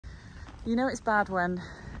You know it's bad when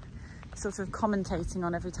sort of commentating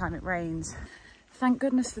on every time it rains. Thank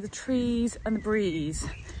goodness for the trees and the breeze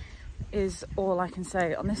is all I can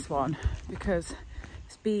say on this one, because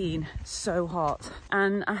it's been so hot.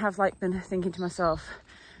 And I have like been thinking to myself,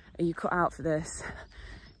 are you cut out for this?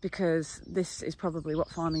 Because this is probably what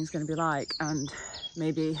farming is going to be like, and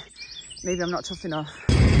maybe I'm not tough enough.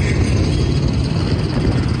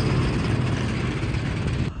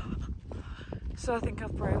 So I think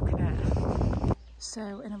I've broken it.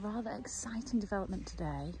 So in a rather exciting development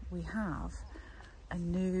today, we have a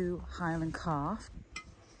new Highland calf.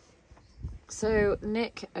 So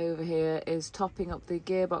Nick over here is topping up the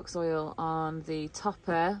gearbox oil on the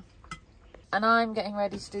topper, and I'm getting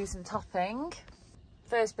ready to do some topping.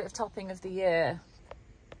 First bit of topping of the year.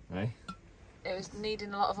 Hey? It was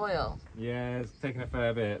needing a lot of oil. Yeah, it's taken a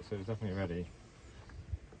fair bit, so it's definitely ready.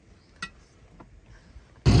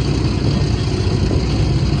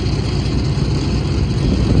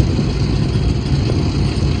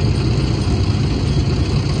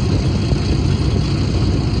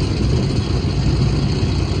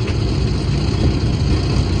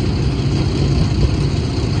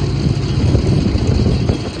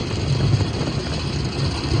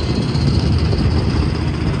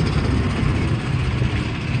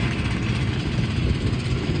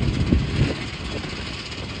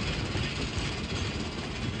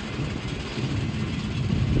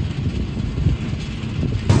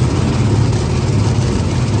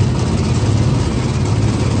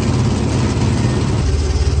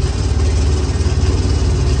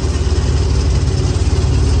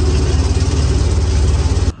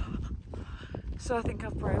 So I think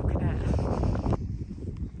I've broken it.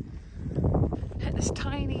 Hit this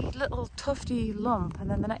tiny little tufty lump, and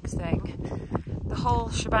then the next thing, the whole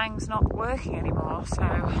shebang's not working anymore, so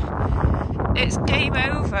it's game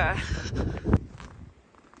over.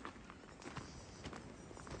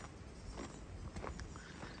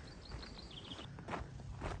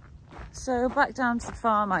 So back down to the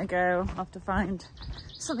farm I go. I'll have to find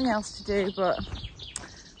something else to do, but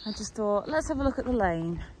I just thought, let's have a look at the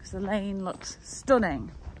lane, because the lane looks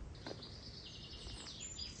stunning.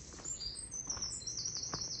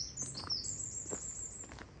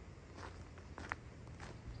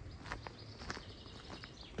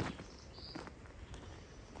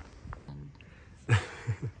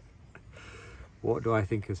 What do I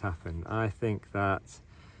think has happened? I think that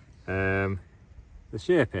the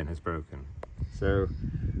shear pin has broken. So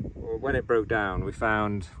when it broke down, we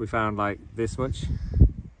found like this much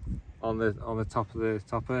on the top of the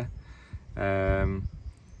topper,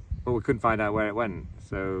 but we couldn't find out where it went.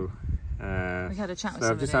 So we had a chat with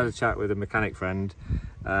I've just had a chat with a mechanic friend,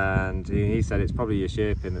 and he said it's probably your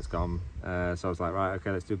shear pin that's gone. So I was like, right,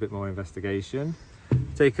 okay, let's do a bit more investigation.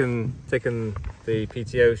 Taken the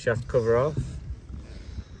PTO shaft cover off,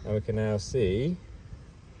 and we can now see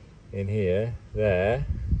in here, there.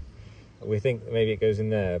 We think maybe it goes in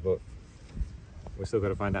there, but we've still got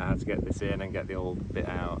to find out how to get this in and get the old bit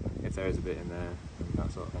out, if there is a bit in there, and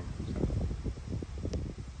that sort of thing.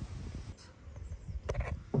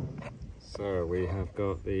 So we have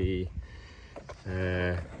got the,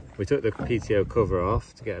 we took the PTO cover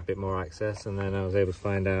off to get a bit more access, and then I was able to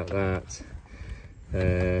find out that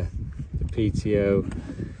the PTO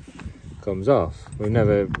comes off. We've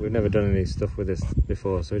never done any stuff with this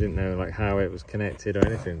before, so we didn't know like how it was connected or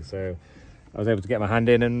anything. So I was able to get my hand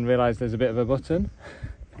in and realise there's a bit of a button,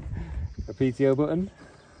 a PTO button,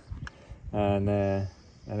 and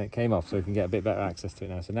it came off, so we can get a bit better access to it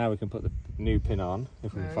now. So now we can put the new pin on,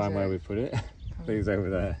 if we can find where we put it. I think it's over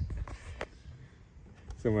there,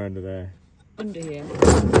 somewhere under there. Under here.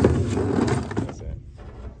 That's it.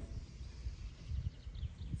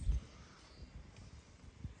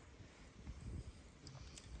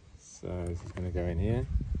 So this is going to go in here.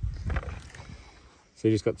 So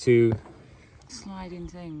you just got two sliding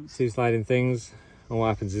things. Two sliding things. And what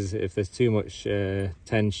happens is if there's too much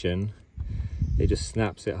tension, it just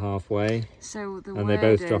snaps it halfway. So the and word they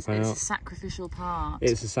both is, drop out. it's a sacrificial part.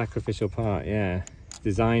 It's a sacrificial part, yeah. It's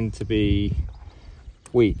designed to be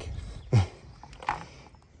weak.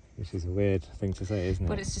 Which is a weird thing to say, isn't it?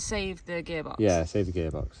 But it's to save the gearbox. Yeah, save the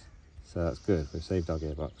gearbox. So that's good. We've saved our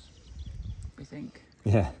gearbox. We think.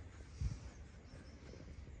 Yeah.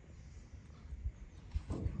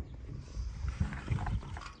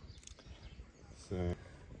 So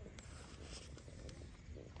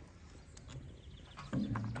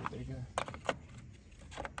bigger.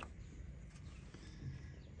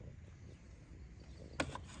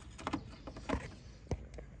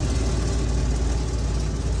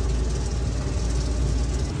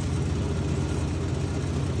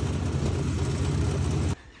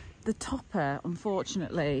 the topper,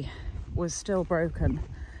 unfortunately, was still broken.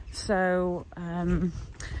 So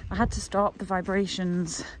I had to stop. The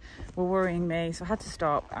vibrations were worrying me, so I had to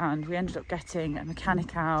stop, and we ended up getting a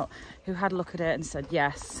mechanic out who had a look at it and said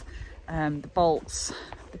yes, the bolts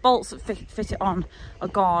that fit it on are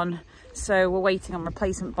gone, so we're waiting on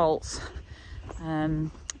replacement bolts,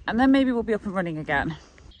 and then maybe we'll be up and running again.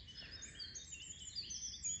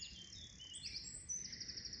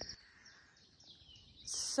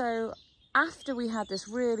 So after we had this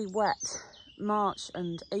really wet March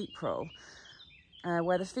and April,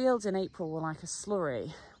 where the fields in April were like a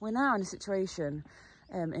slurry, we're now in a situation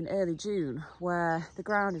in early June where the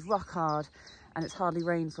ground is rock hard and it's hardly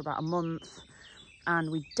rained for about a month, and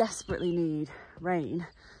we desperately need rain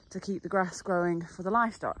to keep the grass growing for the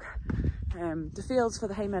livestock. The fields for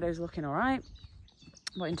the hay meadows are looking all right,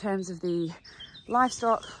 but in terms of the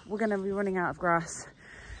livestock, we're going to be running out of grass.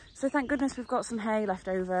 So thank goodness we've got some hay left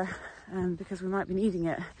over, because we might be needing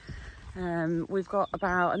it. We've got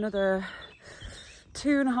about another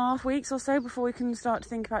 2.5 weeks or so before we can start to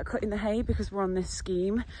think about cutting the hay, because we're on this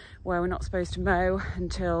scheme where we're not supposed to mow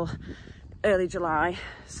until early July.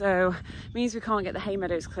 So it means we can't get the hay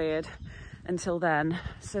meadows cleared until then.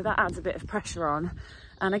 So that adds a bit of pressure on.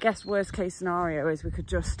 And I guess worst case scenario is we could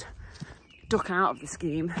just duck out of the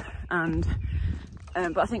scheme. And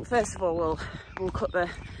but I think first of all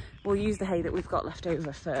we'll use the hay that we've got left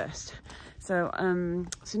over first. So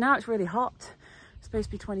so now it's really hot. It's supposed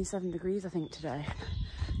to be 27 degrees I think today.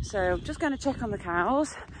 So just going to check on the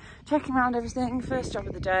cows, checking around everything, first job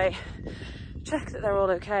of the day, check that they're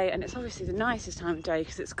all okay. And it's obviously the nicest time of day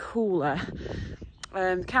because it's cooler.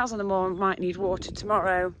 The cows on the moor might need water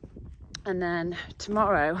tomorrow, and then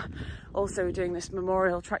tomorrow also we're doing this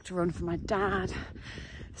memorial tractor run for my dad.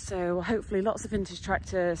 So hopefully lots of vintage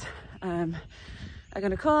tractors are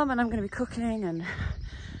going to come, and I'm going to be cooking, and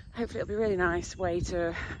hopefully it'll be a really nice way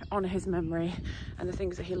to honour his memory and the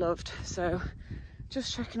things that he loved. So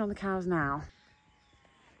just checking on the cows now.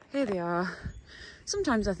 Here they are.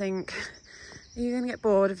 Sometimes I think you're going to get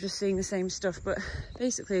bored of just seeing the same stuff, but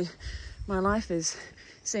basically my life is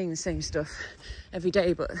seeing the same stuff every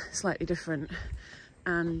day but slightly different,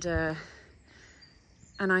 and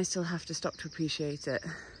I still have to stop to appreciate it.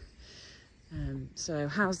 So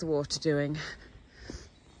how's the water doing?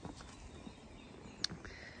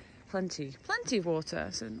 Plenty of water,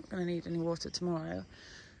 so not going to need any water tomorrow.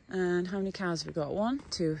 And how many cows have we got? 1,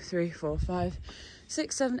 2, 3, 4, 5,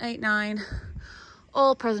 6, 7, 8, 9,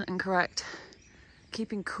 all present and correct,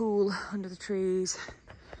 keeping cool under the trees.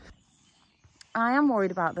 I am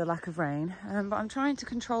worried about the lack of rain, but I'm trying to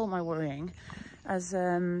control my worrying, as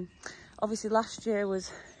obviously last year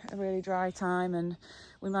was a really dry time and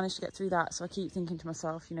we managed to get through that. So I keep thinking to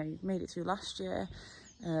myself, you know, you've made it through last year,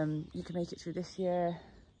 you can make it through this year.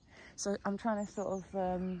 So I'm trying to sort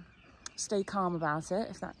of stay calm about it,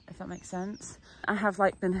 if that makes sense. I have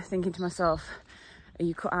been thinking to myself, are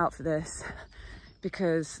you cut out for this?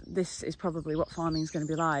 Because this is probably what farming is going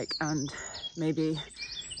to be like, and maybe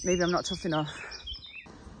I'm not tough enough.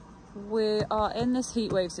 We are in this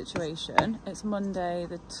heatwave situation. It's Monday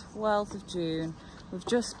the 12th of June. We've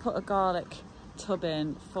just put a garlic tub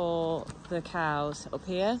in for the cows up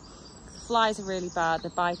here. Flies are really bad,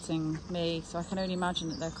 they're biting me, so I can only imagine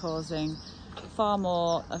that they're causing far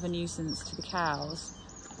more of a nuisance to the cows.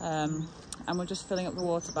 And we're just filling up the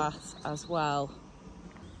water bath as well.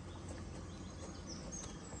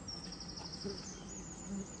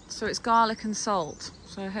 So it's garlic and salt,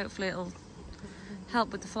 so hopefully it'll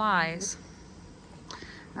help with the flies.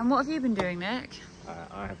 And what have you been doing, Nick?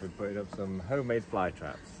 I have been putting up some homemade fly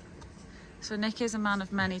traps. So Nick is a man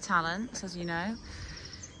of many talents, as you know.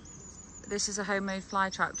 This is a homemade fly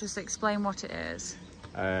trap. Just explain what it is.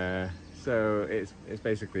 So it's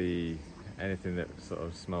basically anything that sort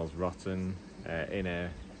of smells rotten in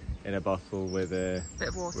a bottle with a bit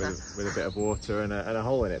of water, with a bit of water and a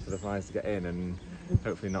hole in it for the flies to get in and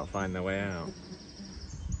hopefully not find their way out.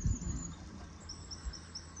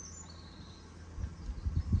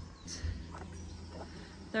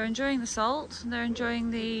 They're enjoying the salt and they're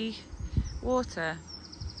enjoying the water.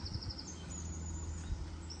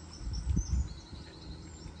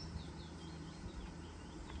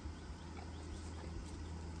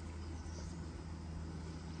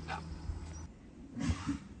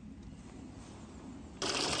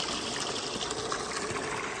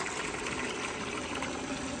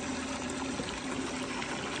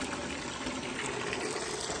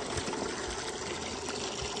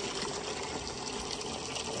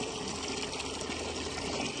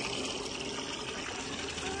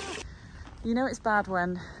 You know it's bad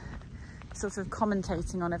when sort of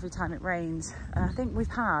commentating on every time it rains. And I think we've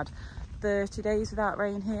had 30 days without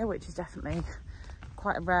rain here, which is definitely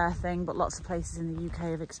quite a rare thing, but lots of places in the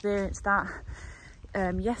UK have experienced that.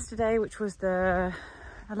 Yesterday, which was the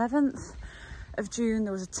 11th of June,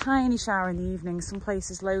 there was a tiny shower in the evening. Some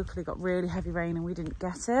places locally got really heavy rain and we didn't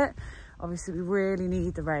get it. Obviously we really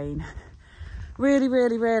need the rain,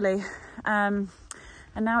 really. And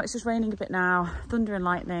now it's just raining a bit now, thunder and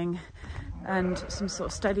lightning and some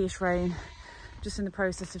sort of steadyish rain. Just in the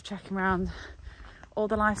process of checking around all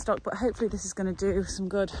the livestock, but hopefully this is going to do some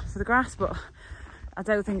good for the grass. But I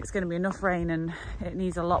don't think it's going to be enough rain, and it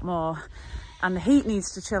needs a lot more, and the heat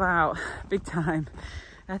needs to chill out big time.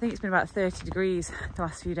 I think it's been about 30 degrees the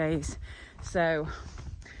last few days, so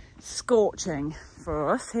scorching for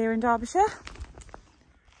us here in Derbyshire.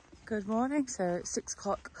 Good morning. So it's 6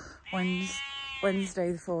 o'clock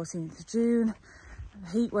Wednesday the 14th of June. The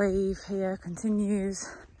heat wave here continues,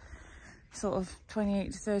 sort of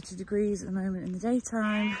 28 to 30 degrees at the moment in the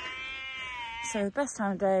daytime. So the best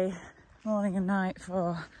time of day, morning and night,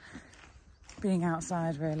 for being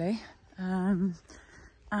outside really.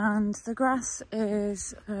 And the grass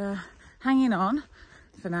is hanging on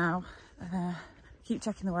for now. Keep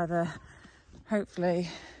checking the weather. Hopefully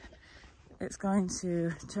it's going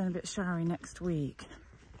to turn a bit showery next week.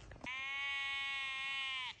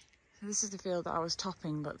 So this is the field that I was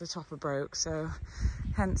topping, but the topper broke, so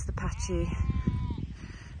hence the patchy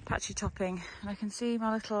topping. And I can see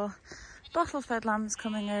my little bottle fed lambs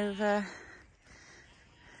coming over.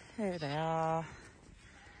 Here they are.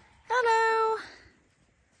 Hello!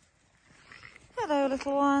 Hello,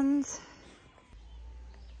 little ones.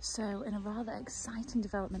 So in a rather exciting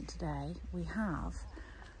development today, we have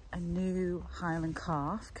a new Highland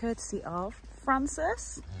calf, courtesy of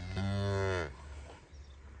Francis.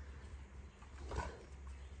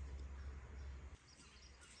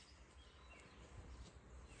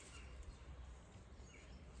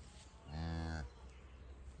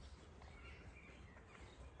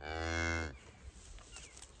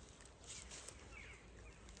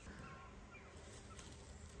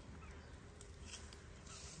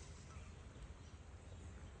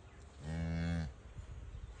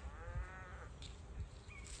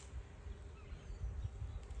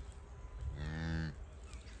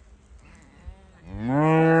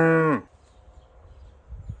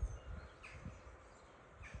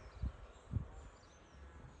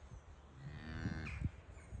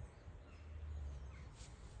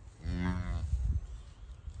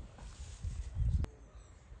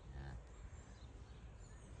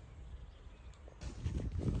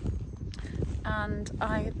 And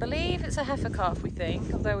I believe it's a heifer calf, we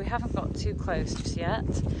think, although we haven't got too close just yet.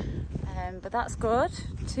 But that's good.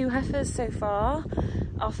 2 heifers so far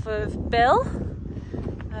off of Bill.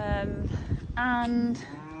 And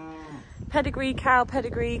pedigree cow,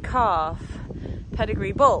 pedigree calf,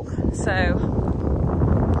 pedigree bull. So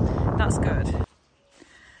that's good.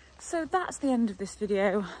 So that's the end of this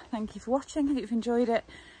video. Thank you for watching. I hope you've enjoyed it.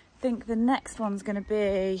 I think the next one's going to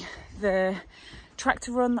be the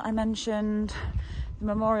tractor run that I mentioned, the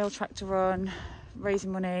memorial tractor run,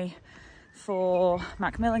 raising money for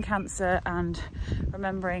Macmillan Cancer and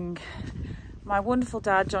remembering my wonderful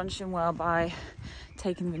dad John Shinwell by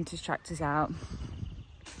taking vintage tractors out.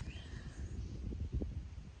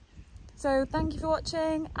 So thank you for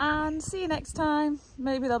watching and see you next time.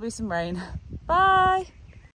 Maybe there'll be some rain. Bye!